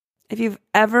if you've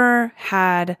ever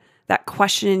had that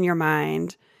question in your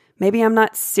mind, maybe I'm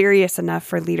not serious enough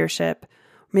for leadership.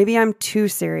 Maybe I'm too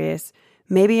serious.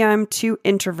 Maybe I'm too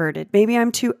introverted. Maybe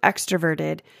I'm too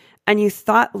extroverted. And you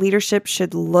thought leadership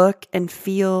should look and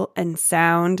feel and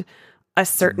sound a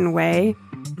certain way,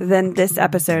 then this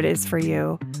episode is for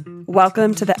you.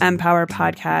 Welcome to the Empower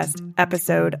Podcast,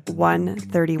 episode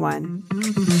 131.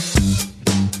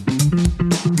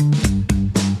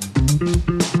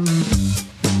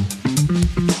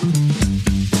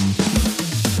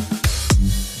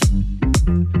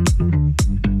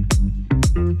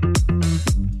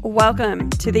 Welcome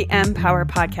to the Empower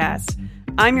Podcast.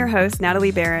 I'm your host,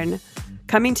 Natalie Barron,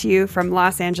 coming to you from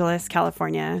Los Angeles,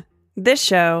 California. This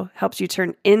show helps you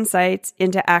turn insights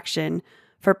into action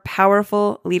for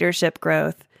powerful leadership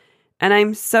growth. And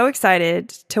I'm so excited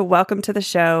to welcome to the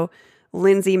show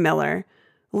Linsey Miller.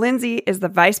 Linsey is the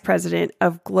Vice President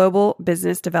of Global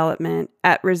Business Development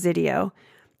at Resideo,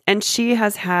 and she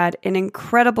has had an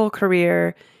incredible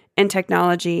career in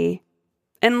technology.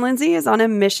 And Linsey is on a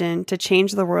mission to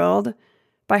change the world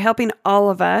by helping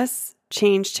all of us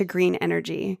change to green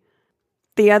energy.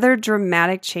 The other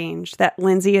dramatic change that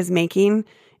Linsey is making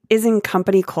is in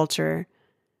company culture.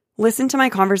 Listen to my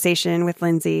conversation with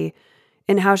Linsey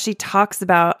and how she talks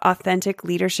about authentic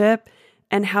leadership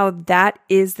and how that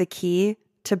is the key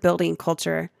to building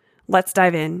culture. Let's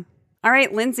dive in. All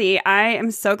right, Linsey, I am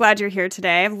so glad you're here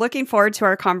today. I'm looking forward to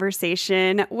our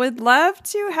conversation. Would love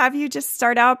to have you just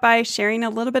start out by sharing a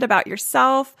little bit about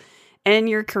yourself and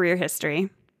your career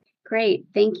history. Great.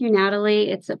 Thank you,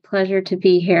 Natalie. It's a pleasure to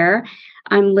be here.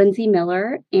 I'm Linsey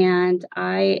Miller, and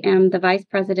I am the Vice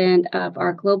President of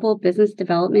our Global Business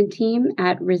Development team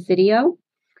at Resideo.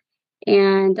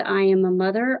 And I am a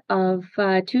mother of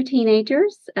two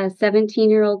teenagers, a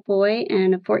 17-year-old boy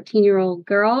and a 14-year-old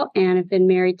girl, and I've been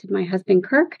married to my husband,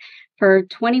 Kirk, for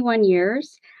 21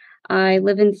 years. I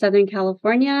live in Southern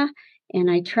California, and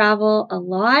I travel a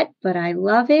lot, but I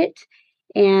love it,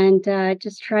 and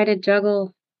just try to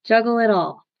juggle it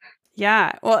all.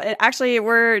 Yeah. Well, actually,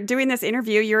 we're doing this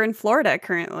interview. You're in Florida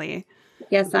currently.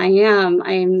 Yes, I am.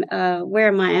 Where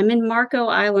am I? I'm in Marco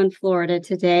Island, Florida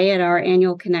today at our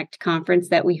annual Connect conference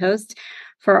that we host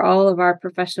for all of our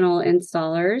professional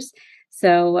installers.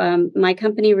 So my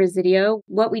company, Resideo,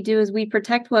 what we do is we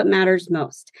protect what matters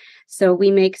most. So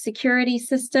we make security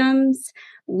systems.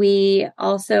 We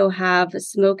also have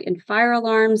smoke and fire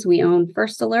alarms. We own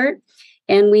First Alert.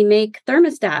 And we make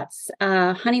thermostats,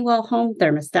 Honeywell home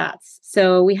thermostats.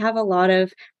 So we have a lot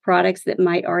of products that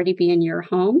might already be in your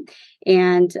home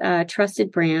and trusted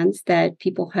brands that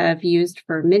people have used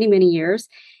for many, many years.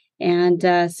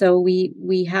 And so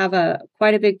we have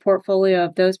quite a big portfolio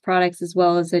of those products, as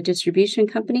well as a distribution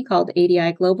company called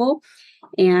ADI Global.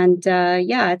 And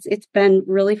it's been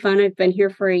really fun. I've been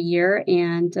here for a year,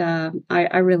 and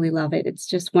I really love it. It's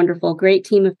just wonderful. Great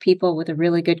team of people with a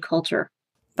really good culture.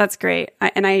 That's great.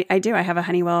 I do. I have a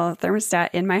Honeywell thermostat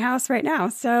in my house right now.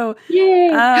 So,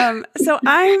 so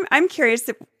I'm curious,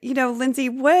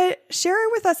 Linsey, share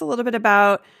with us a little bit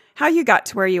about how you got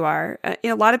to where you are.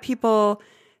 A lot of people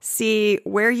see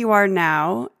where you are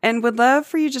now and would love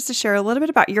for you just to share a little bit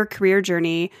about your career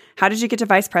journey. How did you get to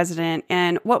vice president,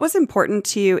 and what was important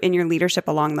to you in your leadership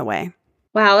along the way?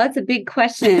 Wow, that's a big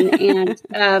question. And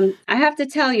I have to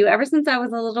tell you, ever since I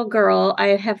was a little girl,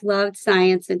 I have loved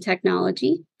science and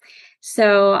technology.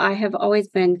 So I have always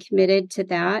been committed to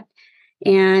that.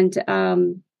 And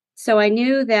so I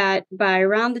knew that by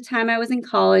around the time I was in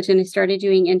college and I started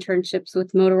doing internships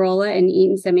with Motorola and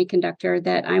Eaton Semiconductor,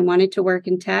 that I wanted to work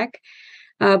in tech.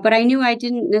 But I knew I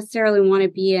didn't necessarily want to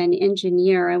be an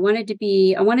engineer. I wanted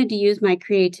to use my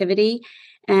creativity.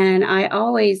 And I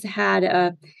always had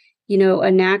a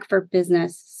knack for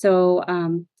business. So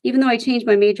even though I changed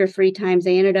my major 3 times,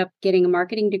 I ended up getting a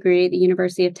marketing degree at the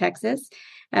University of Texas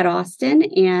at Austin,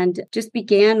 and just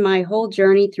began my whole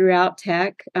journey throughout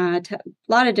tech, a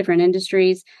lot of different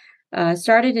industries.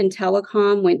 Started in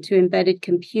telecom, went to embedded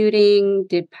computing,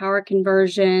 did power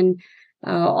conversion,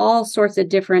 all sorts of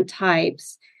different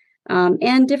types,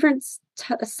 and different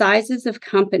sizes of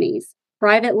companies,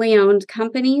 privately owned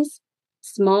companies,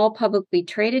 small publicly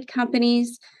traded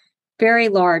companies, very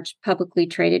large publicly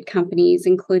traded companies,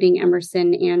 including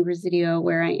Emerson and Resideo,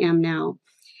 where I am now.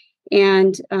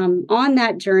 And on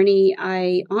that journey,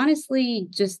 I honestly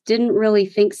just didn't really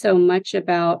think so much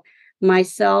about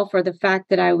myself or the fact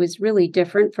that I was really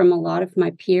different from a lot of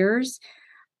my peers,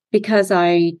 because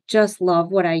I just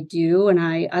love what I do, and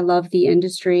I love the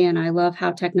industry, and I love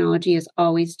how technology is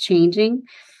always changing.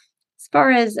 As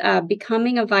far as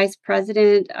becoming a vice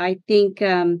president, I think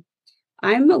I'm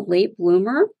a late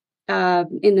bloomer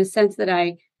in the sense that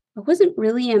I I wasn't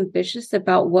really ambitious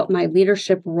about what my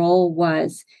leadership role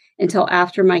was until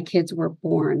after my kids were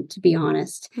born, to be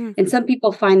honest. And some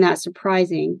people find that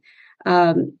surprising.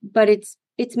 But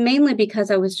it's mainly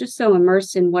because I was just so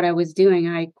immersed in what I was doing.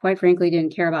 I quite frankly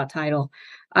didn't care about title.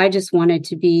 I just wanted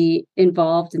to be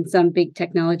involved in some big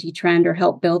technology trend or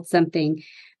help build something.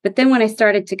 But then when I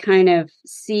started to kind of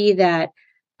see that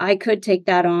I could take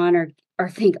that on or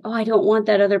think, oh, I don't want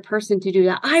that other person to do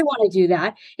that. I want to do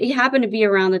that. It happened to be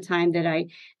around the time that I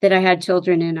had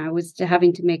children and I was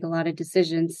having to make a lot of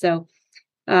decisions. So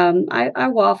I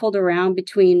waffled around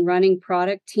between running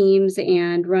product teams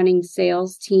and running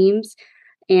sales teams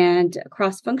and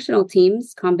cross-functional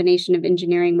teams, combination of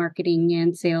engineering, marketing,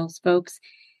 and sales folks.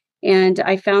 And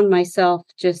I found myself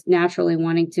just naturally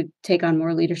wanting to take on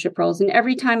more leadership roles. And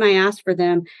every time I asked for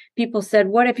them, people said,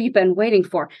 what have you been waiting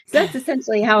for? So that's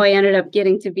essentially how I ended up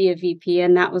getting to be a VP.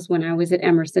 And that was when I was at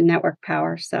Emerson Network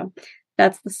Power. So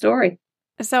that's the story.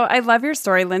 So I love your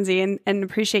story, Linsey, and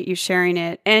appreciate you sharing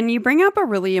it. And you bring up a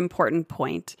really important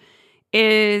point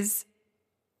is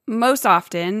most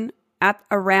often at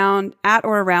or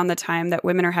around the time that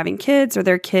women are having kids or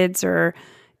their kids are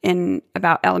in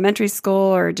about elementary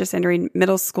school or just entering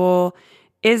middle school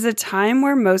is a time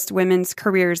where most women's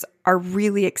careers are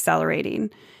really accelerating.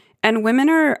 And women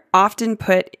are often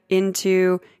put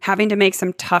into having to make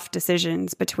some tough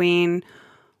decisions between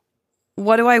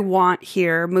what do I want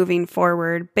here moving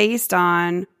forward based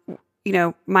on,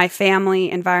 my family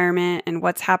environment and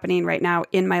what's happening right now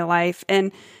in my life.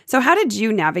 And so how did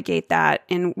you navigate that?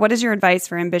 And what is your advice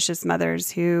for ambitious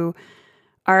mothers who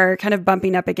are kind of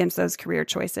bumping up against those career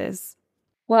choices?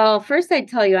 Well, first I'd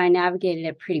tell you I navigated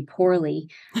it pretty poorly,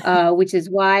 which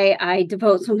is why I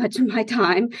devote so much of my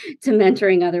time to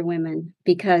mentoring other women,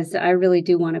 because I really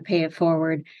do want to pay it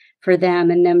forward for them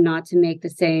and them not to make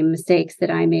the same mistakes that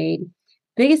I made.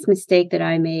 Biggest mistake that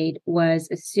I made was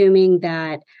assuming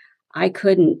that I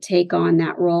couldn't take on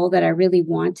that role that I really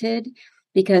wanted,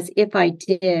 because if I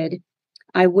did,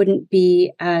 I wouldn't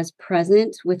be as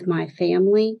present with my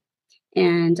family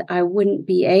and I wouldn't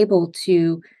be able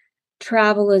to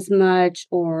travel as much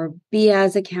or be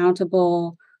as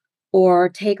accountable or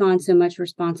take on so much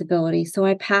responsibility. So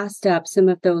I passed up some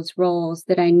of those roles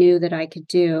that I knew that I could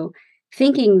do,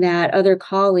 thinking that other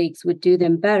colleagues would do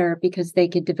them better because they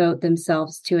could devote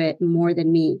themselves to it more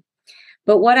than me.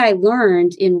 But what I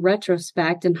learned in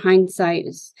retrospect, and hindsight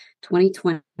is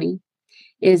 2020,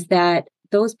 is that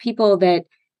those people that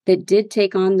did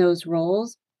take on those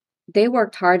roles, they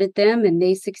worked hard at them and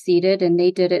they succeeded and they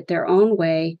did it their own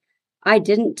way. I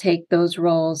didn't take those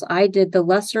roles. I did the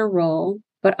lesser role,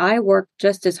 but I worked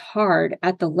just as hard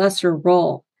at the lesser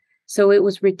role. So it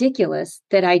was ridiculous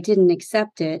that I didn't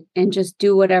accept it and just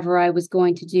do whatever I was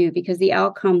going to do, because the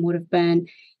outcome would have been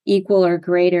equal or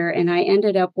greater. And I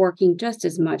ended up working just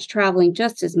as much, traveling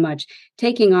just as much,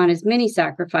 taking on as many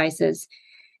sacrifices.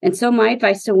 And so my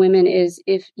advice to women is,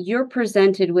 if you're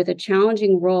presented with a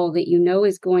challenging role that you know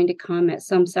is going to come at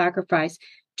some sacrifice,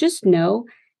 just know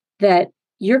that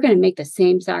you're going to make the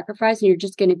same sacrifice and you're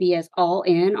just going to be as all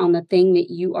in on the thing that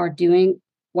you are doing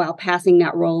while passing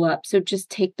that role up. So just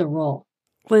take the role.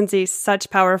 Linsey, such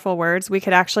powerful words. We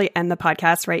could actually end the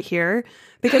podcast right here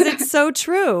because it's so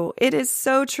true. It is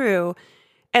so true.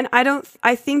 And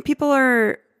I think people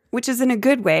are, which is in a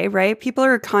good way, right? People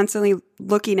are constantly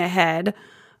looking ahead.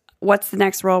 What's the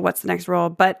next role? What's the next role?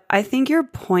 But I think your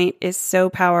point is so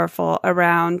powerful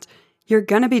around you're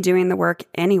going to be doing the work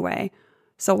anyway.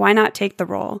 So why not take the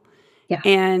role? Yeah.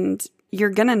 And you're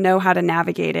going to know how to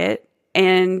navigate it.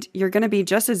 And you're going to be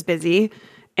just as busy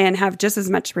and have just as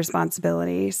much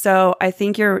responsibility. So I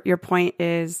think your point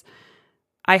is,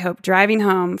 I hope, driving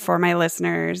home for my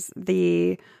listeners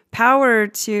the power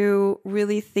to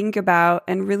really think about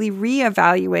and really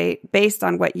reevaluate based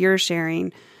on what you're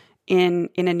sharing in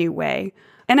a new way.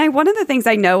 And one of the things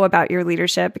I know about your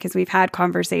leadership, because we've had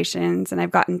conversations and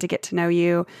I've gotten to get to know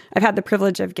you, I've had the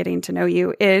privilege of getting to know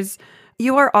you, is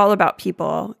you are all about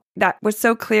people. That was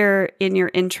so clear in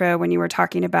your intro when you were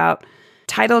talking about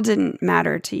title didn't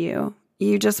matter to you.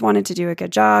 You just wanted to do a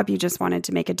good job. You just wanted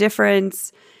to make a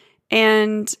difference.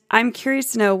 And I'm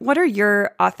curious to know, what are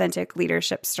your authentic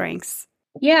leadership strengths?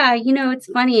 Yeah, it's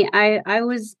funny. I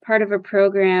was part of a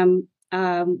program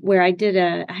where I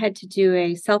had to do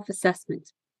a self-assessment.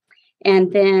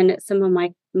 And then some of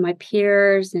my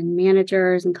peers and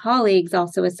managers and colleagues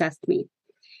also assessed me.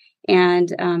 And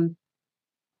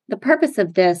the purpose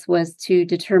of this was to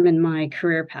determine my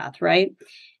career path, right?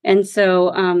 And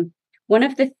so one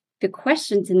of the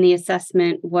questions in the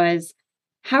assessment was,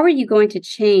 how are you going to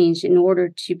change in order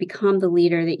to become the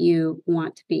leader that you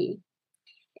want to be?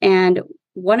 And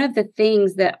one of the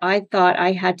things that I thought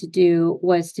I had to do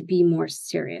was to be more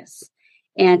serious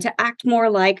and to act more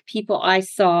like people I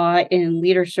saw in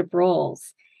leadership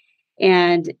roles.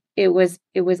 And it was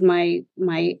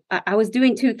I was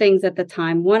doing two things at the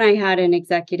time. One, I had an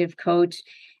executive coach,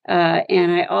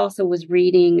 and I also was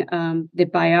reading the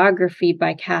biography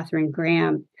by Katharine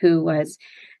Graham, who was,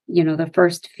 the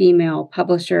first female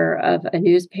publisher of a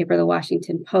newspaper, the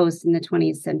Washington Post, in the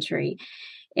 20th century.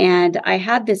 And I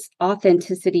had this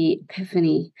authenticity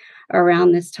epiphany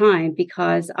around this time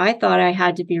because I thought I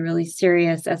had to be really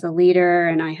serious as a leader,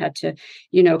 and I had to,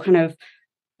 kind of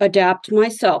adapt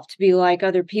myself to be like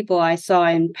other people I saw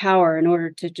in power in order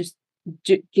to just,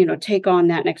 take on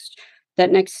that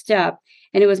next step.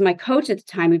 And it was my coach at the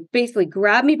time who basically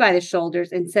grabbed me by the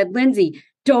shoulders and said, "Linsey,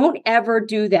 don't ever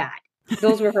do that."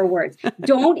 Those were her words.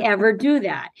 "Don't ever do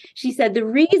that." She said, "The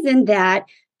reason that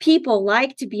people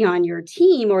like to be on your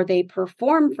team, or they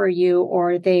perform for you,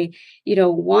 or they,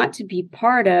 want to be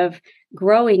part of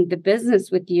growing the business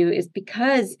with you is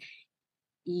because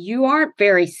you aren't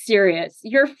very serious.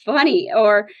 You're funny,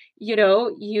 or you're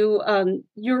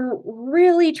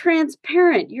really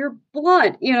transparent. You're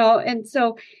blunt, And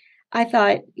so I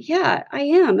thought, yeah, I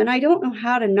am, and I don't know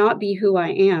how to not be who I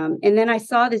am. And then I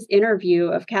saw this interview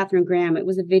of Katharine Graham. It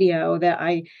was a video that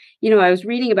I was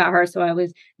reading about her, so I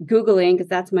was Googling, because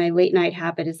that's my late night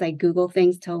habit. Is I Google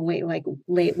things till way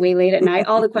late at night.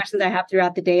 All the questions I have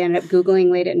throughout the day, I end up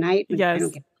Googling late at night. Yes. I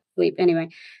don't get sleep anyway.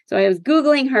 So I was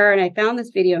Googling her, and I found this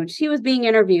video, and she was being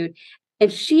interviewed,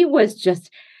 and she was just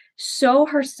so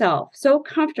herself, so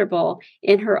comfortable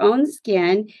in her own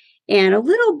skin, and a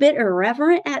little bit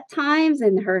irreverent at times,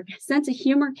 and her sense of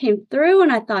humor came through.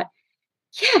 And I thought,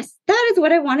 yes, that is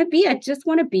what I want to be. I just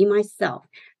want to be myself,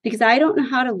 because I don't know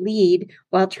how to lead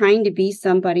while trying to be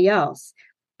somebody else.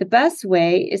 The best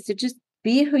way is to just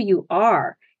be who you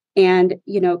are and,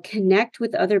 connect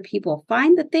with other people.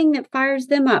 Find the thing that fires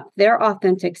them up, their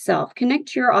authentic self.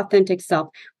 Connect your authentic self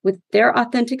with their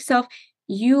authentic self.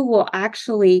 You will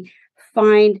actually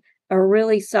find a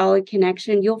really solid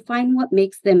connection. You'll find what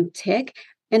makes them tick.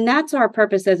 And that's our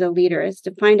purpose as a leader, is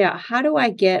to find out, how do I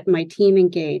get my team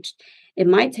engaged? It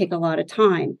might take a lot of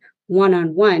time,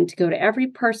 one-on-one, to go to every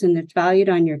person that's valued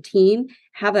on your team,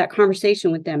 have that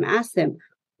conversation with them, ask them,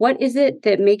 what is it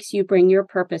that makes you bring your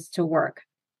purpose to work?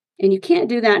 And you can't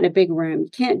do that in a big room. You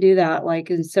can't do that like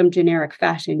in some generic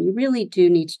fashion. You really do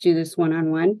need to do this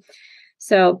one-on-one.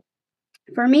 So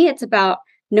for me, it's about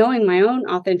knowing my own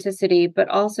authenticity, but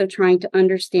also trying to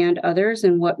understand others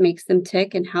and what makes them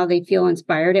tick and how they feel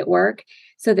inspired at work,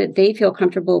 so that they feel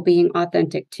comfortable being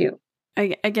authentic too.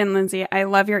 Again, Linsey, I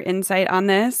love your insight on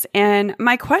this. And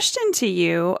my question to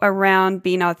you around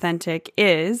being authentic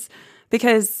is,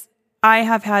 because I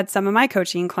have had some of my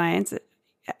coaching clients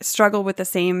struggle with the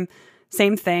same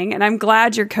thing. And I'm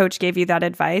glad your coach gave you that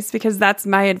advice, because that's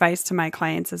my advice to my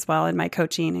clients as well in my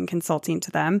coaching and consulting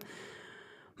to them.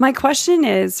 My question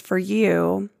is for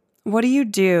you, what do you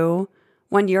do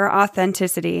when your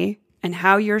authenticity and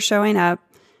how you're showing up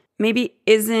maybe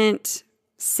isn't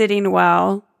sitting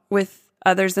well with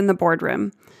others in the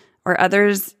boardroom, or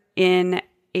others in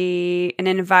an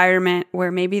environment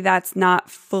where maybe that's not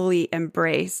fully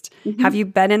embraced? Mm-hmm. Have you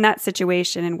been in that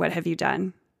situation, and what have you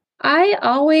done? I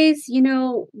always,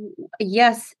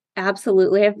 yes,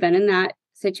 absolutely. I've been in that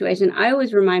situation. I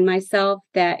always remind myself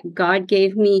that God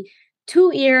gave me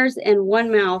 2 ears and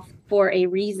 1 mouth for a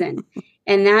reason.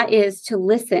 And that is to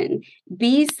listen,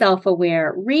 be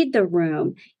self-aware, read the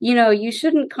room. You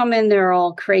shouldn't come in there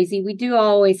all crazy. We do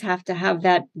always have to have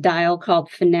that dial called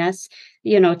finesse,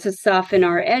 to soften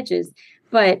our edges.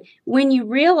 But when you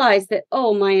realize that,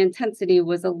 oh, my intensity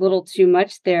was a little too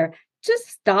much there, just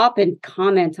stop and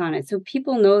comment on it, so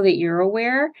people know that you're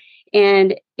aware.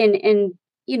 And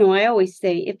I always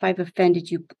say, if I've offended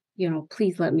you,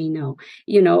 please let me know,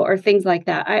 or things like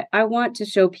that. I want to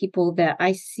show people that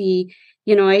I see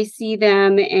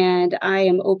them, and I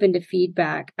am open to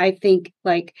feedback. I think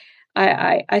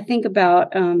I think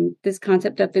about this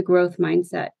concept of the growth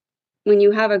mindset. When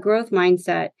you have a growth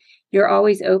mindset, you're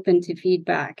always open to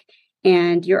feedback,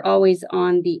 and you're always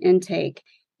on the intake.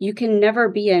 You can never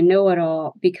be a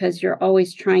know-it-all, because you're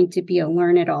always trying to be a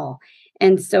learn-it-all.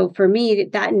 And so for me,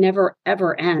 that never,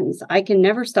 ever ends. I can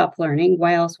never stop learning.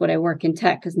 Why else would I work in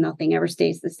tech? Because nothing ever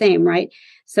stays the same, right?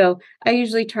 So I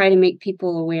usually try to make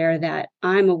people aware that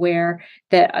I'm aware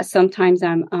that sometimes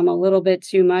I'm a little bit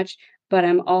too much, but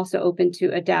I'm also open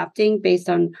to adapting based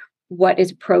on what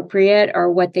is appropriate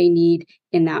or what they need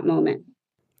in that moment.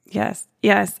 Yes,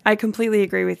 I completely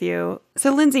agree with you.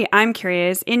 So Linsey, I'm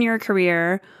curious, in your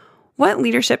career, what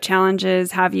leadership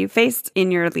challenges have you faced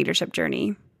in your leadership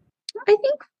journey? I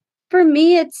think for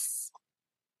me, it's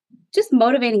just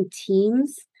motivating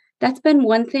teams. That's been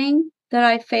one thing that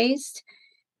I faced.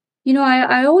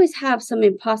 I always have some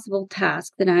impossible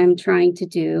task that I'm trying to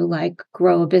do, like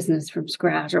grow a business from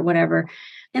scratch or whatever.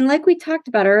 And like we talked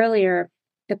about earlier,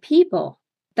 the people,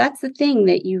 that's the thing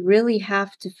that you really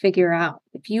have to figure out.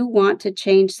 If you want to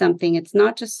change something, it's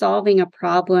not just solving a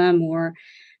problem or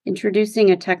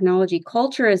introducing a technology.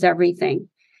 Culture is everything.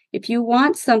 If you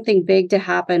want something big to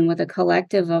happen with a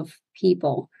collective of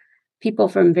people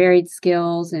from varied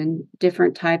skills and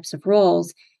different types of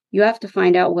roles, you have to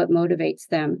find out what motivates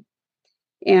them.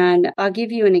 And I'll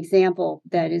give you an example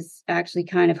that is actually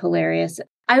kind of hilarious.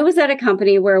 I was at a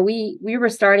company where we were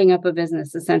starting up a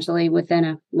business essentially within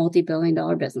a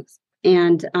multi-billion-dollar business.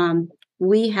 And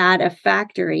we had a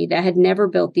factory that had never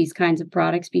built these kinds of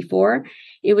products before.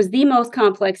 It was the most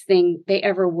complex thing they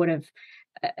ever would have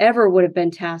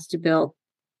been tasked to build.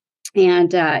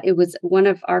 And it was one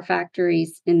of our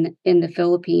factories in the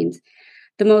Philippines.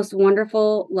 The most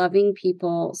wonderful, loving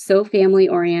people, so family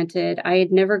oriented. I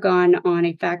had never gone on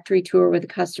a factory tour with a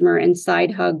customer and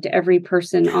side hugged every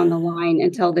person on the line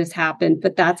until this happened,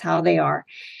 but that's how they are.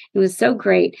 It was so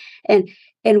great. And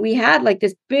we had like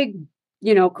this big,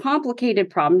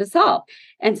 complicated problem to solve.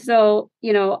 And so,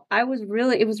 it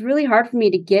was really hard for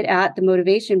me to get at the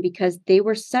motivation because they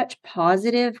were such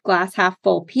positive glass half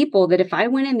full people that if I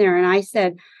went in there and I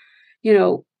said,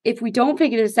 if we don't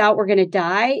figure this out, we're going to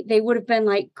die. They would have been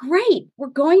like, great, we're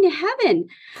going to heaven.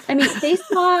 I mean, they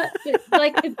saw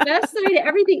the best side of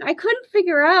everything. I couldn't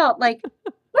figure out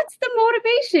what's the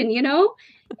motivation,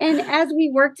 And as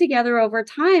we worked together over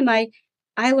time, I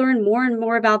learned more and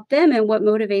more about them and what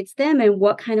motivates them and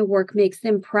what kind of work makes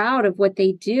them proud of what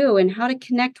they do and how to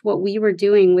connect what we were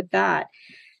doing with that.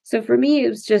 So for me, it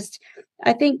was just,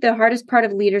 I think the hardest part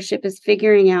of leadership is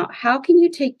figuring out how can you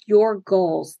take your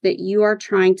goals that you are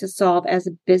trying to solve as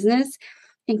a business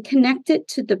and connect it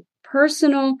to the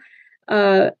personal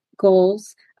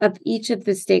goals of each of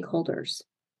the stakeholders.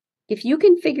 If you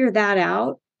can figure that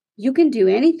out, you can do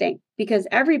anything because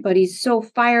everybody's so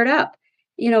fired up.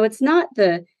 It's not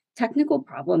the technical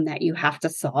problem that you have to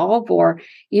solve or,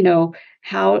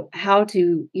 how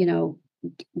to,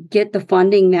 get the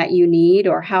funding that you need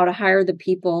or how to hire the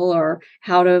people or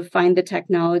how to find the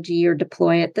technology or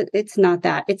deploy it. It's not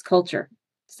that, it's culture.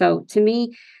 So to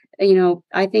me,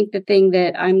 I think the thing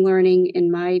that I'm learning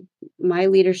in my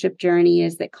leadership journey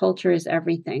is that culture is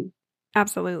everything.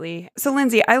 Absolutely. So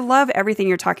Linsey, I love everything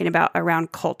you're talking about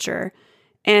around culture.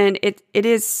 And it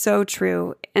is so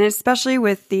true. And especially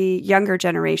with the younger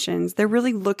generations, they're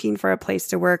really looking for a place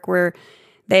to work where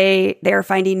they are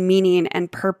finding meaning and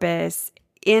purpose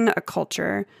in a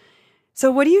culture.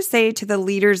 So what do you say to the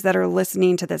leaders that are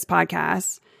listening to this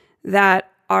podcast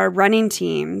that are running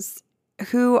teams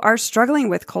who are struggling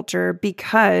with culture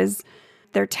because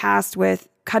they're tasked with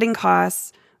cutting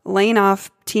costs, laying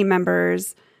off team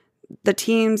members? The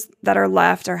teams that are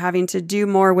left are having to do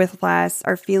more with less,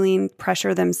 are feeling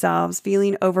pressure themselves,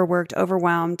 feeling overworked,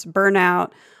 overwhelmed,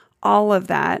 burnout, all of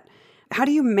that. How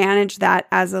do you manage that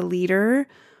as a leader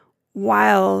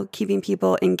while keeping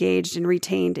people engaged and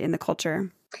retained in the culture?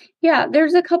 Yeah,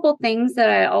 there's a couple things that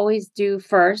I always do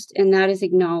first, and that is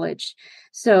acknowledge.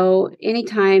 So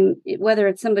anytime, whether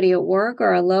it's somebody at work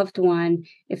or a loved one,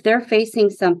 if they're facing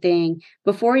something,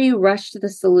 before you rush to the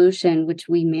solution, which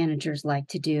we managers like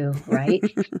to do, right?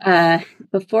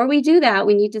 Before we do that,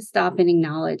 we need to stop and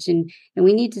acknowledge, and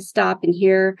we need to stop and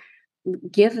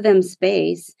give them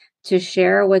space to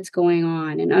share what's going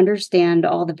on and understand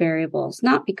all the variables,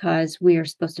 not because we are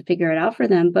supposed to figure it out for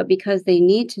them, but because they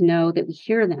need to know that we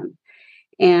hear them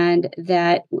and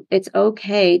that it's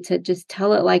okay to just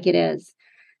tell it like it is.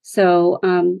 So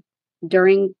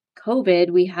during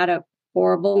COVID, we had a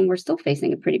horrible, and we're still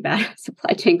facing a pretty bad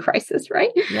supply chain crisis,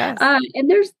 right? Yes. And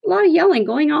there's a lot of yelling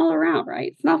going all around,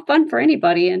 right? It's not fun for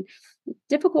anybody and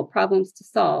difficult problems to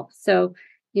solve. So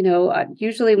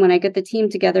usually when I get the team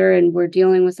together and we're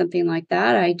dealing with something like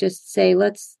that, I just say,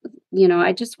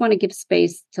 I just want to give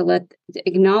space to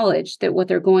acknowledge that what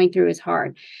they're going through is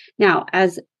hard. Now,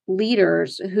 as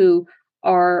leaders who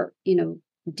are,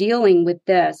 dealing with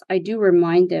this, I do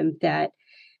remind them that,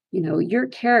 your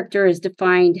character is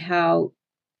defined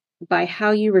by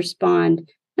how you respond,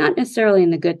 not necessarily in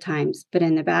the good times, but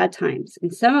in the bad times.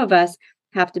 And some of us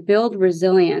have to build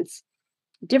resilience,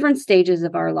 different stages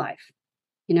of our life.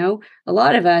 A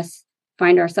lot of us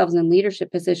find ourselves in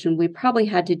leadership position. We probably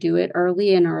had to do it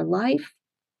early in our life,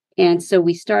 And so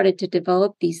we started to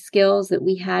develop these skills that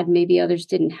we had, maybe others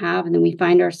didn't have. And then we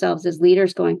find ourselves as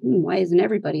leaders going, why isn't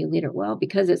everybody a leader? Well,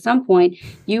 because at some point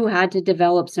you had to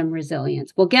develop some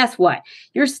resilience. Well, guess what?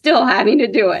 You're still having to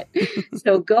do it.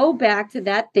 So go back to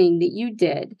that thing that you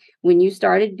did when you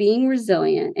started being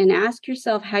resilient and ask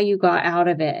yourself how you got out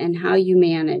of it and how you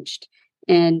managed.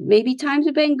 And maybe times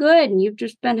have been good and you've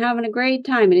just been having a great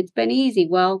time and it's been easy.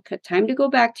 Well, time to go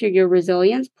back to your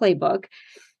resilience playbook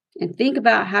and think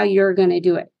about how you're going to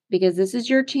do it, because this is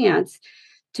your chance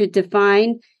to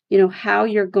define, how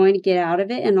you're going to get out of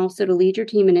it, and also to lead your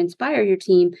team and inspire your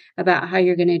team about how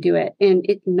you're going to do it. And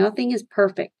nothing is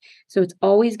perfect. So it's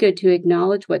always good to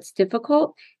acknowledge what's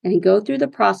difficult and go through the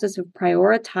process of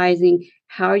prioritizing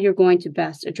how you're going to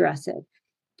best address it.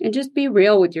 And just be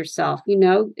real with yourself.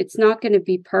 It's not going to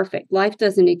be perfect. Life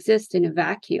doesn't exist in a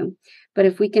vacuum. But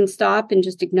if we can stop and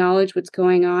just acknowledge what's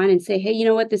going on and say, hey, you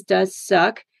know what, this does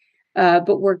suck.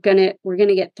 But we're gonna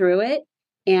get through it.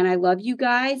 And I love you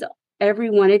guys, every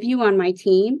one of you on my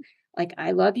team. Like,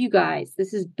 I love you guys.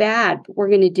 This is bad, but we're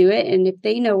gonna do it. And if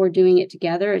they know we're doing it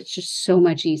together, it's just so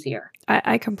much easier.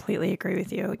 I completely agree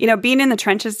with you. Being in the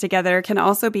trenches together can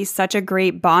also be such a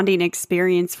great bonding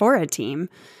experience for a team.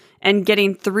 And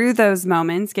getting through those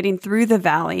moments, getting through the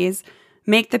valleys,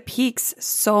 make the peaks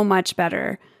so much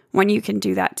better when you can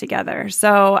do that together.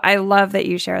 So I love that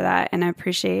you share that, and I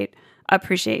appreciate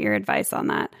your advice on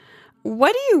that.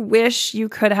 What do you wish you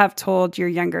could have told your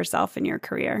younger self in your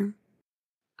career?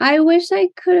 I wish I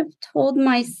could have told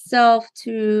myself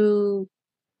to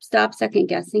stop second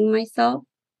guessing myself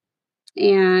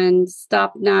and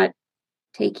stop not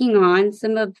taking on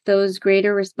some of those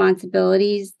greater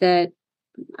responsibilities that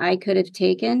I could have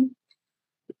taken.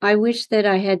 I wish that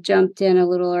I had jumped in a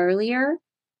little earlier,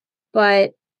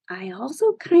 but I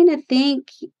also kind of think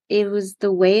it was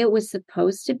the way it was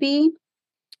supposed to be.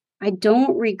 I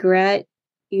don't regret,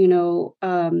 even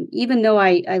though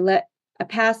I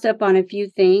passed up on a few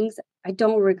things, I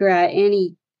don't regret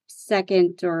any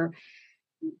second or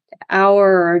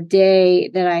hour or day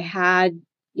that I had,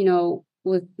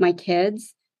 with my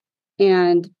kids,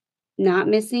 and not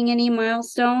missing any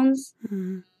milestones.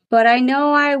 Mm-hmm. But I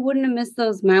know I wouldn't have missed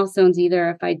those milestones either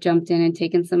if I jumped in and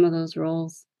taken some of those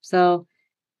roles. So,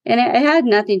 and it had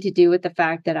nothing to do with the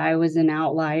fact that I was an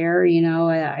outlier.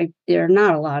 There are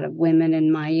not a lot of women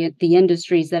in the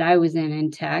industries that I was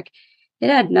in tech. It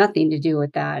had nothing to do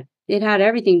with that. It had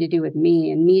everything to do with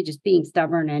me and me just being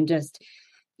stubborn and just,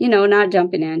 not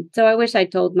jumping in. So I wish I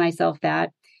told myself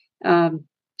that a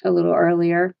little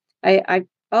earlier. I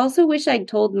also wish I'd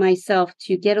told myself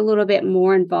to get a little bit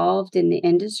more involved in the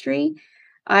industry.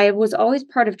 I was always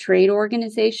part of trade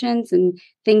organizations and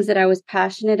things that I was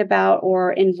passionate about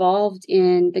or involved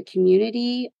in the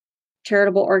community,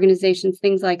 charitable organizations,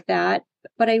 things like that.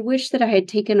 But I wish that I had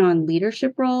taken on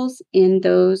leadership roles in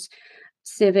those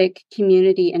civic,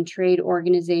 community, and trade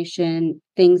organization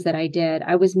things that I did.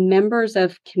 I was members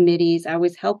of committees. I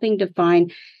was helping define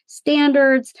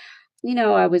standards.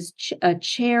 I was a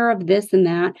chair of this and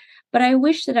that. But I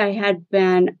wish that I had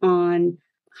been on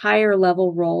higher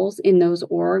level roles in those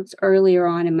orgs earlier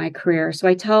on in my career. So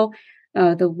I tell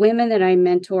the women that I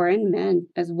mentor, and men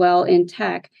as well in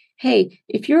tech, hey,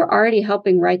 if you're already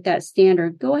helping write that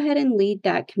standard, go ahead and lead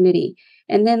that committee.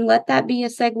 And then let that be a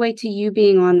segue to you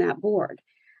being on that board.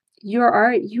 You're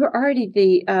already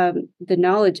the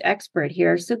knowledge expert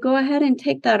here. So go ahead and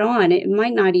take that on. It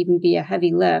might not even be a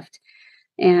heavy lift.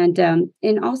 And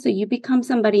also you become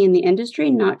somebody in the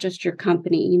industry, not just your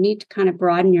company. You need to kind of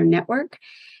broaden your network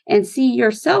and see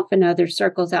yourself in other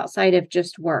circles outside of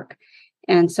just work.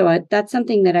 And so that's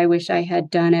something that I wish I had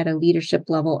done at a leadership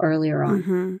level earlier on.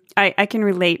 Mm-hmm. I can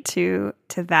relate to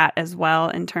that as well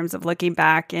in terms of looking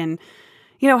back and,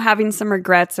 having some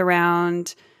regrets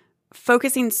around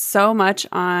focusing so much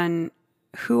on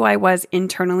who I was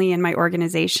internally in my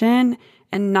organization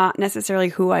and not necessarily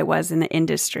who I was in the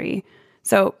industry.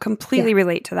 So completely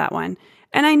relate to that one.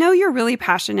 And I know you're really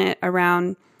passionate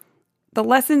around the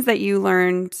lessons that you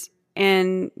learned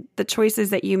and the choices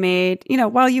that you made.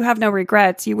 While you have no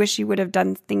regrets, you wish you would have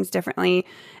done things differently.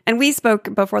 And we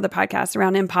spoke before the podcast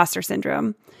around imposter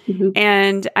syndrome. Mm-hmm.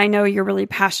 And I know you're really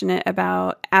passionate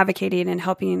about advocating and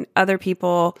helping other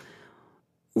people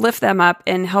lift them up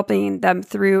and helping them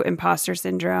through imposter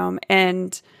syndrome.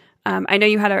 And I know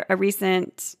you had a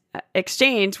recent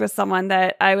exchange with someone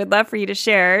that I would love for you to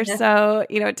share. Yes. So,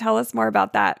 tell us more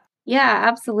about that. Yeah,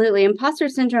 absolutely. Imposter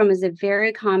syndrome is a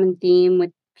very common theme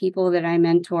with people that I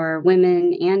mentor,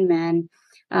 women and men.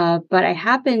 But I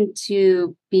happen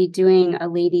to be doing a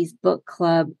ladies' book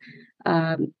club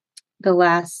the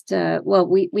last,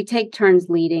 we take turns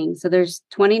leading. So there's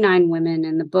 29 women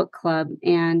in the book club,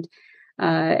 and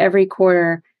every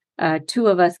quarter, two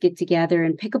of us get together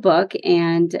and pick a book,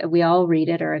 and we all read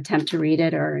it or attempt to read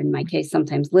it, or in my case,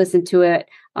 sometimes listen to it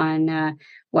on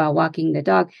while walking the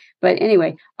dog. But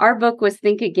anyway, our book was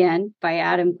Think Again by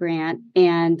Adam Grant,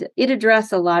 and it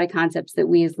addressed a lot of concepts that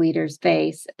we as leaders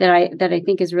face that I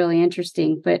think is really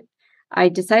interesting. But I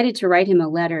decided to write him a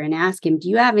letter and ask him, do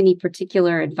you have any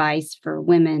particular advice for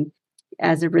women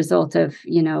as a result of,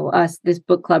 us, this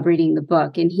book club, reading the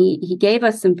book? And he gave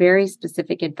us some very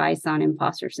specific advice on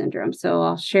imposter syndrome. So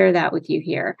I'll share that with you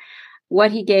here.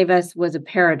 What he gave us was a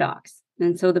paradox.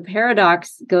 And so the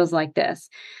paradox goes like this.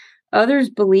 Others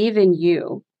believe in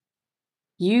you.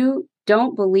 You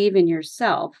don't believe in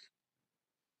yourself,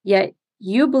 yet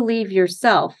you believe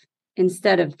yourself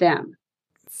instead of them.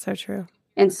 So true.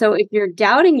 And so if you're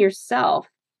doubting yourself,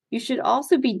 you should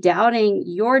also be doubting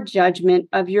your judgment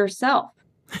of yourself.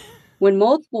 When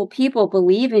multiple people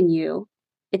believe in you,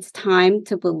 it's time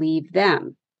to believe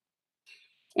them.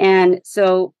 And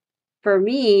so for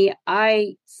me,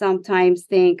 I sometimes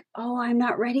think, oh, I'm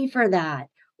not ready for that.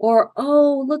 Or,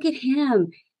 oh, look at him.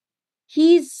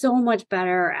 He's so much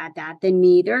better at that than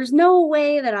me. There's no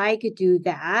way that I could do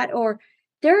that. Or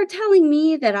they're telling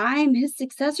me that I'm his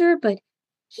successor, but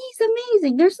he's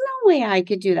amazing. There's no way I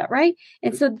could do that, right?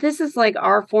 And so this is like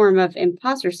our form of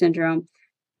imposter syndrome.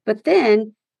 But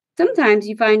then sometimes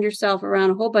you find yourself around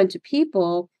a whole bunch of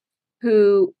people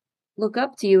who look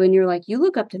up to you and you're like, you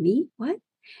look up to me? What?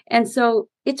 And so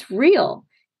it's real.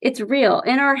 It's real.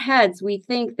 In our heads, we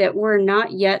think that we're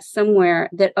not yet somewhere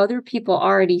that other people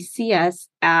already see us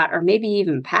at, or maybe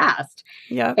even past.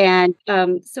 Yeah. And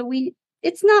so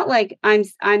it's not like I'm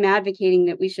advocating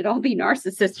that we should all be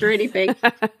narcissists or anything,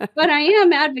 but I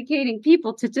am advocating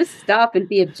people to just stop and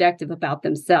be objective about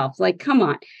themselves. Like, come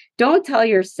on, don't tell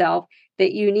yourself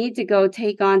that you need to go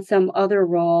take on some other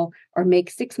role or make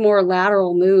 6 more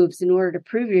lateral moves in order to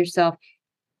prove yourself.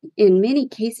 In many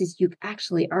cases, you've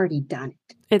actually already done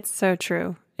it. It's so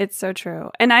true. It's so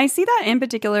true. And I see that in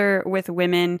particular with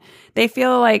women. They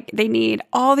feel like they need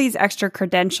all these extra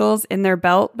credentials in their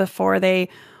belt before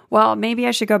maybe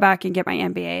I should go back and get my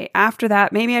MBA. After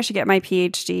that, maybe I should get my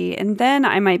PhD, and then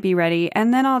I might be ready.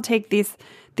 And then I'll take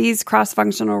these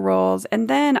cross-functional roles, and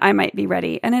then I might be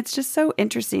ready. And it's just so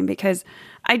interesting because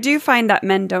I do find that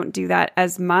men don't do that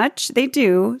as much. They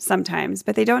do sometimes,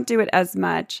 but they don't do it as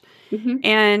much. Mm-hmm.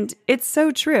 And it's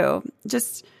so true.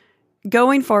 Just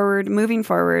going forward, moving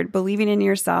forward, believing in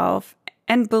yourself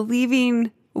and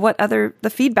believing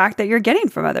the feedback that you're getting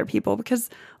from other people, because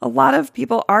a lot of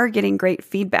people are getting great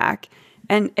feedback,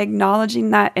 and acknowledging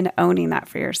that and owning that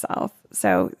for yourself.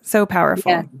 So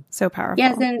powerful. Yeah. So powerful.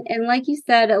 Yes. And like you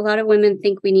said, a lot of women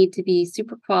think we need to be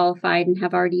super qualified and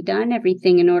have already done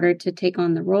everything in order to take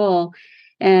on the role.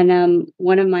 And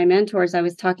one of my mentors, I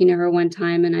was talking to her one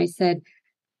time and I said,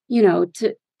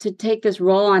 to take this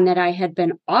role on that I had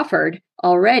been offered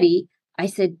already, I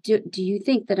said, do you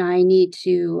think that I need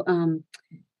to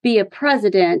be a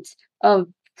president of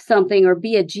something or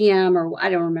be a GM, or I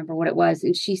don't remember what it was?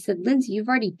 And she said, Linsey, you've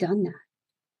already done that.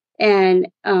 And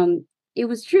it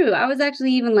was true. I was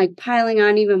actually even like piling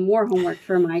on even more homework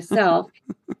for myself.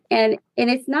 And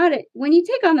it's not, when you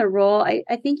take on the role, I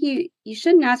think you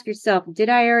shouldn't ask yourself, did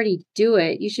I already do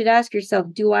it? You should ask yourself,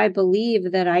 do I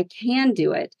believe that I can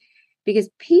do it? Because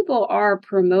people are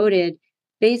promoted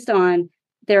based on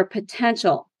their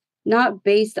potential, not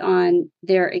based on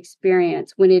their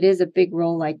experience when it is a big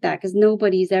role like that, because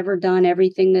nobody's ever done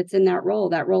everything that's in that role.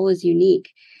 That role is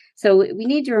unique. So we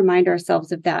need to remind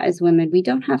ourselves of that as women. We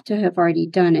don't have to have already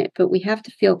done it, but we have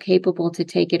to feel capable to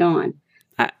take it on.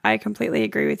 I completely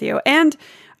agree with you. And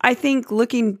I think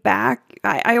looking back,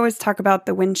 I always talk about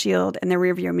the windshield and the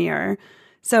rearview mirror.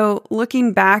 So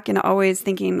looking back and always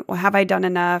thinking, well, have I done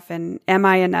enough? And am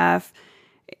I enough?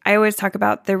 I always talk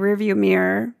about the rearview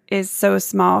mirror is so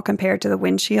small compared to the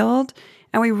windshield.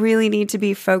 And we really need to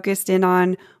be focused in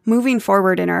on moving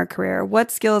forward in our career.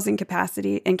 What skills and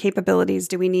capacity and capabilities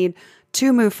do we need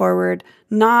to move forward?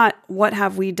 Not what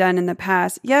have we done in the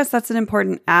past. Yes, that's an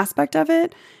important aspect of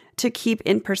it to keep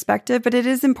in perspective, but it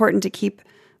is important to keep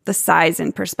the size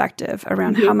in perspective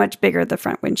around how much bigger the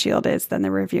front windshield is than the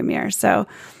rearview mirror. So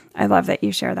I love that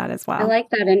you share that as well. I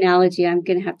like that analogy. I'm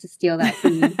going to have to steal that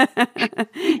from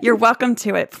you. You're welcome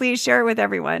to it. Please share it with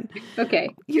everyone.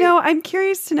 Okay. I'm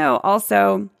curious to know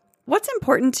also what's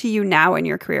important to you now in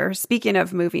your career. Speaking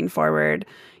of moving forward,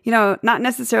 not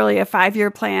necessarily a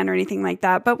 5-year plan or anything like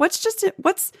that, but what's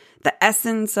the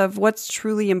essence of what's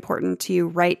truly important to you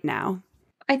right now?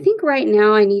 I think right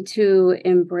now I need to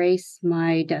embrace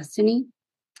my destiny.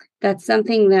 that's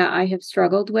something that I have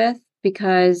struggled with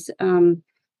because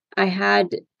I had,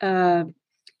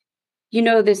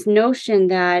 this notion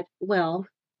that, well,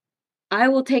 I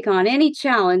will take on any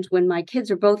challenge when my kids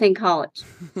are both in college.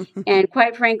 And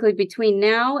quite frankly, between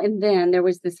now and then, there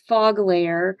was this fog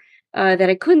layer that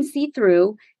I couldn't see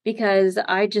through because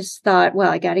I just thought, well,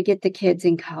 I got to get the kids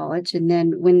in college. And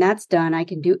then when that's done, I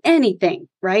can do anything,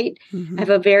 right? I have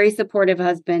a very supportive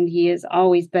husband. He has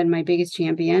always been my biggest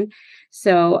champion.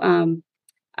 So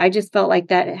I just felt like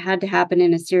that had to happen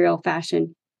in a serial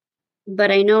fashion.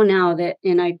 But I know now that,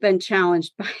 and I've been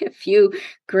challenged by a few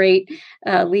great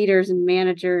leaders and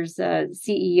managers,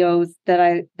 CEOs that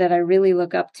I really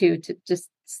look up to just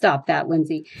stop that,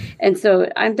 Linsey. And so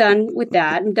I'm done with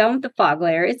that. I'm done with the fog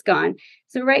layer. It's gone.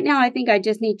 So right now, I think I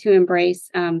just need to embrace,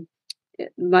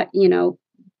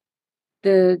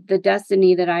 the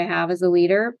destiny that I have as a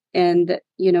leader, and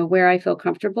where I feel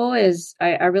comfortable is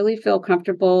I really feel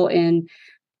comfortable in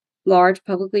large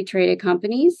publicly traded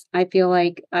companies. I feel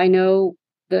like I know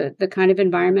the kind of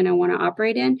environment I want to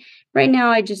operate in. Right now,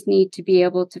 I just need to be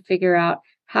able to figure out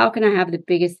how can I have the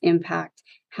biggest impact?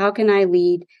 How can I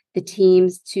lead the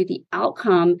teams to the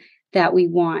outcome that we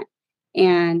want?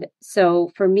 And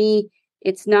so for me,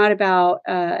 it's not about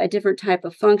a different type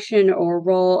of function or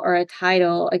role or a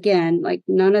title. Again, like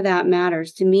none of that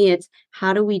matters. To me, it's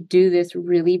how do we do this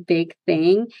really big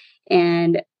thing?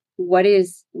 And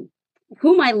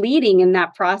who am I leading in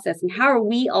that process, and how are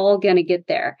we all going to get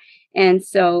there? And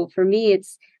so for me,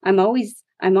 I'm always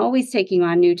taking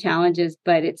on new challenges,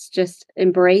 but it's just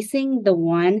embracing the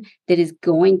one that is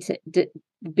going to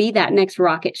be that next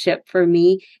rocket ship for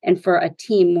me and for a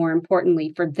team, more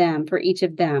importantly, for each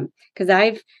of them. Because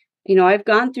I've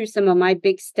gone through some of my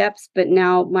big steps, but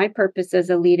now my purpose as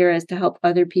a leader is to help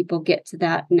other people get to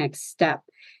that next step.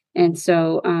 And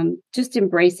so just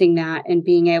embracing that and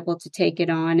being able to take it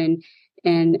on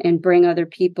and bring other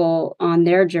people on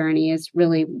their journey is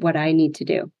really what I need to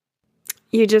do.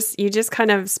 You just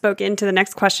kind of spoke into the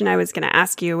next question I was going to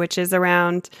ask you, which is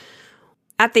around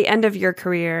at the end of your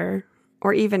career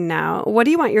or even now, what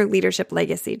do you want your leadership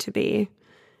legacy to be?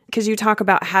 Because you talk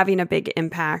about having a big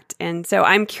impact. And so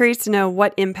I'm curious to know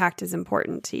what impact is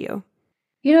important to you.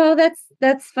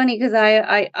 That's funny because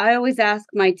I always ask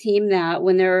my team that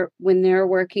when they're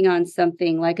working on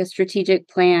something like a strategic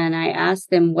plan, I ask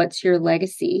them, what's your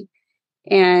legacy?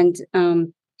 And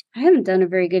I haven't done a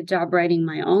very good job writing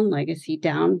my own legacy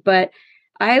down, but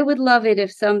I would love it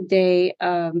if someday,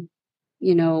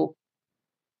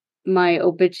 my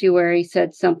obituary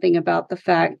said something about the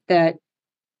fact that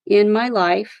in my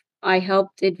life, I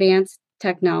helped advance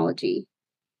technology,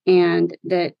 and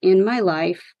that in my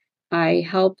life, I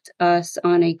helped us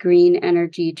on a green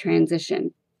energy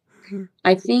transition. Mm-hmm.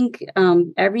 I think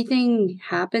everything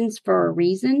happens for a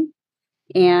reason.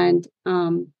 And,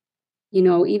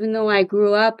 even though I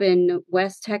grew up in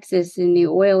West Texas in the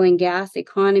oil and gas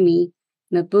economy,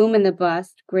 the boom and the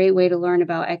bust, great way to learn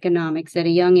about economics at a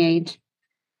young age,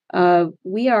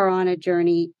 we are on a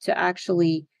journey to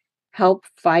actually help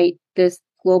fight this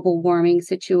global warming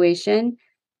situation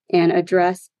and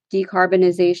address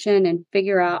decarbonization and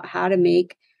figure out how to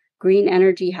make green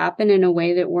energy happen in a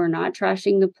way that we're not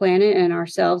trashing the planet and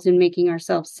ourselves and making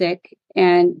ourselves sick.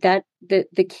 And that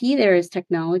the key there is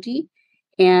technology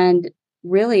and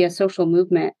really a social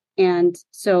movement. And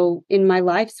so in my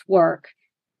life's work,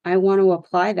 I want to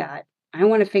apply that. I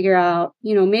want to figure out,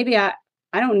 maybe I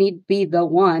don't need to be the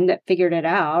one that figured it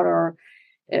out or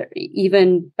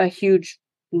even a huge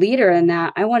leader in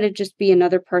that. I want to just be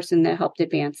another person that helped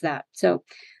advance that. So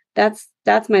that's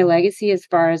my legacy as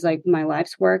far as like my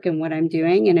life's work and what I'm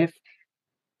doing. And if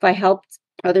I helped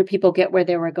other people get where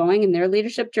they were going in their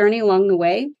leadership journey along the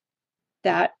way,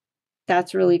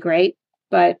 that's really great.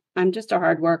 But I'm just a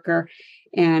hard worker,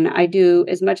 and I do,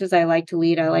 as much as I like to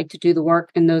lead, I like to do the work.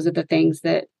 And those are the things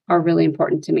that are really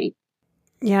important to me.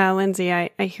 Yeah, Linsey,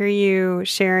 I hear you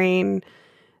sharing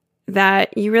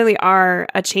that you really are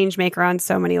a change maker on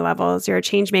so many levels. You're a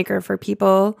change maker for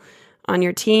people on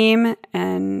your team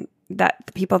and that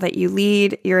the people that you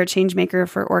lead. You're a change maker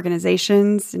for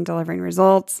organizations and delivering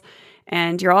results.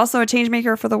 And you're also a change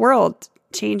maker for the world,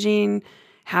 changing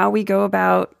how we go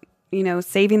about,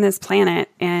 saving this planet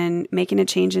and making a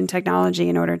change in technology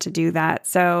in order to do that.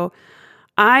 So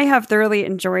I have thoroughly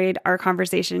enjoyed our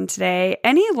conversation today.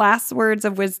 Any last words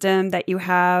of wisdom that you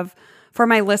have for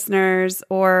my listeners,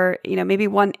 or, maybe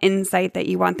one insight that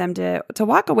you want them to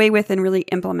walk away with and really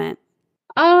implement?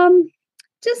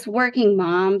 Just working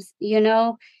moms,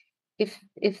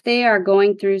 if they are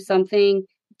going through something,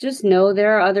 just know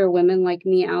there are other women like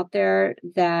me out there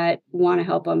that want to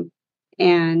help them.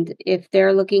 And if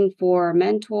they're looking for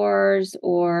mentors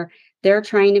or they're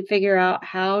trying to figure out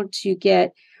how to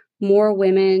get more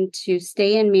women to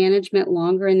stay in management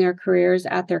longer in their careers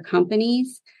at their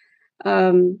companies,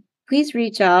 please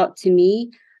reach out to me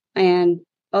and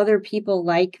other people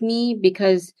like me,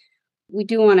 because we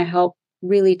do want to help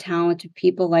really talented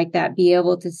people like that be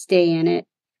able to stay in it.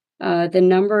 The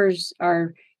numbers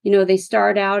are, they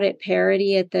start out at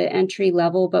parity at the entry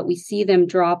level, but we see them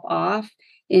drop off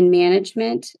in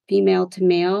management, female to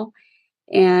male.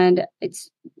 And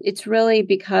it's really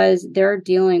because they're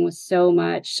dealing with so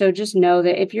much. So just know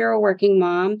that if you're a working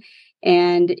mom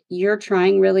and you're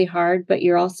trying really hard, but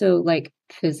you're also like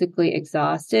physically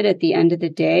exhausted at the end of the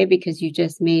day because you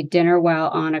just made dinner while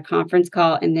on a conference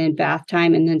call and then bath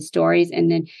time and then stories, and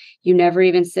then you never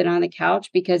even sit on the couch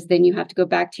because then you have to go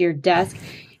back to your desk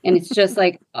and it's just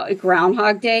like a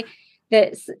Groundhog Day.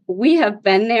 That we have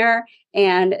been there,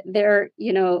 and it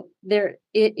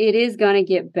is going to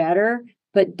get better,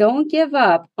 but don't give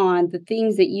up on the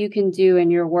things that you can do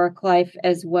in your work life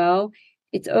as well.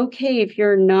 It's okay if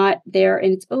you're not there,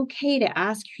 and it's okay to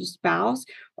ask your spouse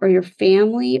or your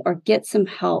family or get some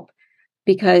help,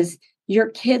 because your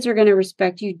kids are going to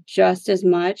respect you just as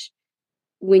much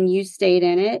when you stayed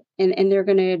in it, and they're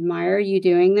going to admire you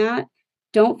doing that.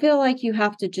 Don't feel like you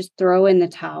have to just throw in the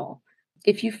towel.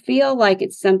 If you feel like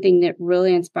it's something that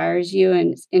really inspires you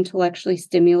and is intellectually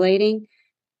stimulating,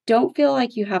 don't feel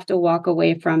like you have to walk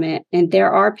away from it. And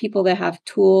there are people that have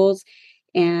tools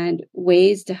and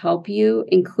ways to help you,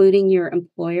 including your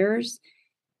employers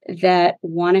that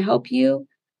want to help you.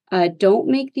 Don't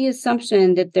make the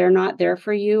assumption that they're not there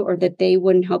for you or that they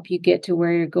wouldn't help you get to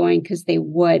where you're going, because they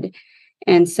would.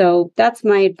 And so that's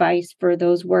my advice for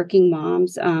those working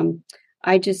moms.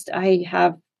 I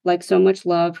have like so much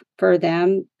love for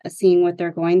them, seeing what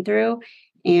they're going through.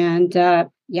 And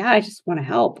I just want to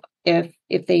help. If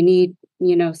they need,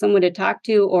 someone to talk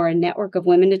to or a network of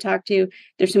women to talk to,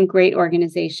 there's some great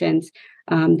organizations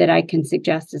that I can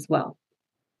suggest as well.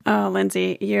 Oh,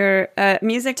 Linsey, you're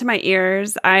music to my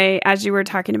ears. As you were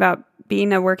talking about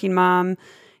being a working mom,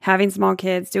 having small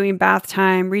kids, doing bath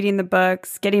time, reading the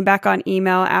books, getting back on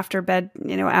email after bed,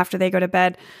 after they go to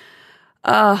bed.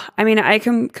 I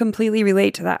can completely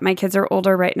relate to that. My kids are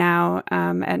older right now,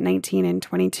 at 19 and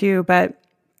 22, but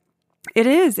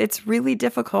it's really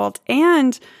difficult.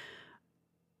 And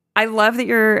I love that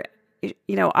you're,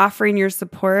 offering your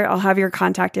support. I'll have your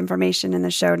contact information in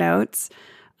the show notes,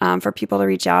 for people to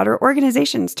reach out or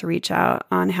organizations to reach out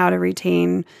on how to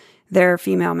retain their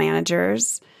female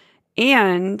managers.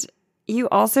 And you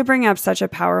also bring up such a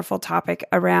powerful topic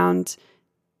around,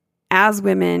 as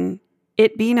women,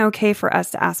 it being okay for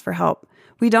us to ask for help.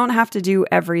 We don't have to do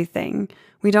everything.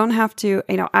 We don't have to,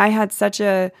 I had such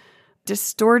a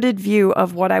distorted view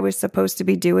of what I was supposed to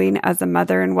be doing as a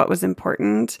mother and what was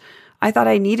important. I thought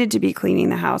I needed to be cleaning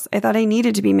the house. I thought I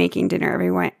needed to be making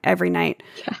dinner every night,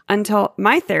 until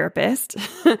my therapist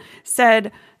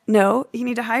said, no, you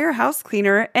need to hire a house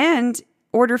cleaner and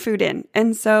order food in.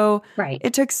 And so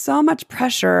It took so much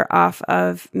pressure off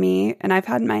of me. And I've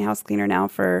had my house cleaner now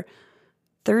for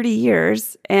 30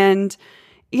 years. And,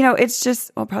 it's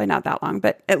just, well, probably not that long,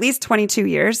 but at least 22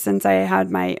 years since I had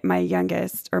my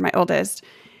youngest or my oldest.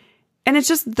 And it's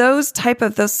just those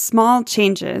small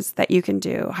changes that you can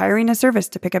do. Hiring a service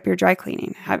to pick up your dry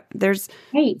cleaning. I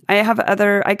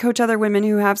coach other women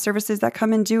who have services that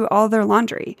come and do all their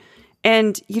laundry.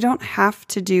 And you don't have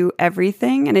to do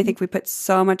everything. And I think we put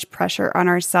so much pressure on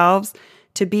ourselves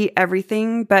to be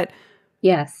everything, but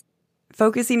yes,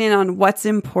 focusing in on what's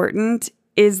important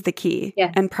is the key,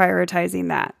 and prioritizing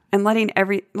that and letting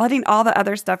all the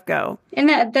other stuff go. And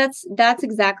that's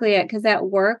exactly it. Because at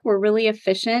work, we're really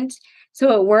efficient.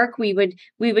 So at work, we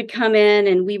would come in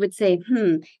and we would say,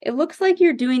 it looks like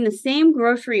you're doing the same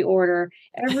grocery order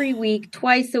every week,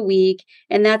 twice a week,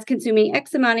 and that's consuming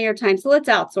X amount of your time. So let's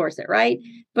outsource it, right?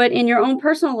 But in your own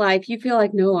personal life, you feel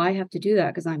like, no, I have to do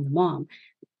that because I'm the mom.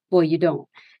 Well, you don't.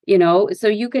 So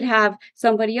you could have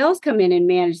somebody else come in and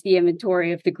manage the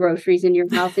inventory of the groceries in your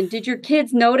house. And did your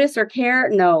kids notice or care?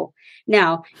 No.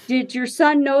 Now, did your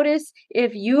son notice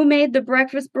if you made the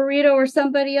breakfast burrito or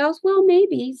somebody else? Well,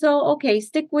 maybe. So, okay,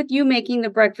 stick with you making the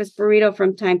breakfast burrito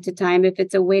from time to time if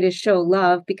it's a way to show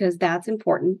love, because that's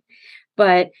important.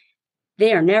 But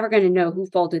they are never going to know who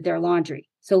folded their laundry.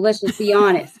 So let's just be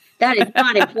honest. That is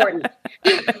not important.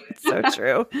 It's so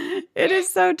true. It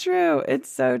is so true. It's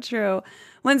so true.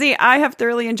 Linsey, I have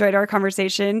thoroughly enjoyed our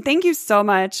conversation. Thank you so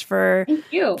much for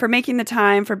making the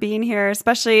time, for being here,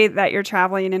 especially that you're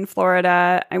traveling in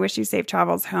Florida. I wish you safe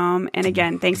travels home. And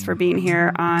again, thanks for being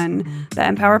here on the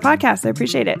Empower Podcast. I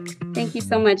appreciate it. Thank you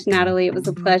so much, Natalie. It was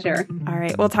a pleasure. All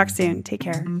right. We'll talk soon. Take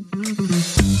care.